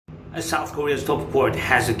South Korea's top court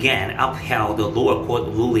has again upheld the lower court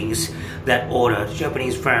rulings that ordered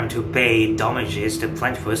Japanese firm to pay damages to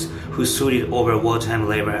plaintiffs who sued over wartime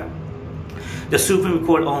labor. The Supreme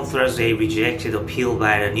Court on Thursday rejected appeal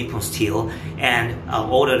by the Nippon Steel and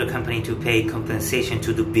ordered the company to pay compensation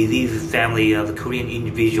to the bereaved family of the Korean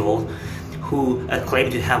individual who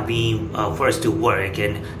claimed to have been forced to work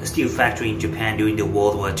in a steel factory in Japan during the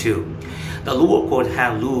World War II. The lower court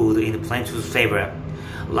had ruled in the plaintiff's favor.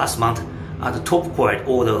 Last month, the top court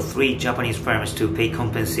ordered 3 Japanese firms to pay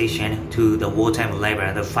compensation to the wartime labor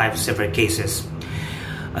in the 5 separate cases.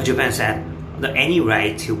 Japan said that any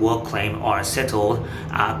right to work claim are settled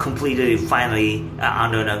completely finally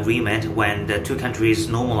under an agreement when the two countries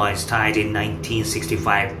normalized ties in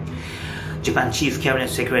 1965. Japan Chief Cabinet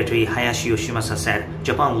Secretary Hayashi Yoshimasa said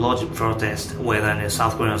Japan lodged protest with the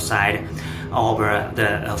South Korean side over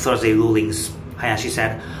the Thursday rulings. Hayashi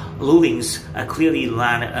said rulings clearly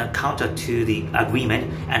ran counter to the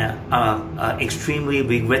agreement and are extremely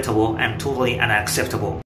regrettable and totally unacceptable.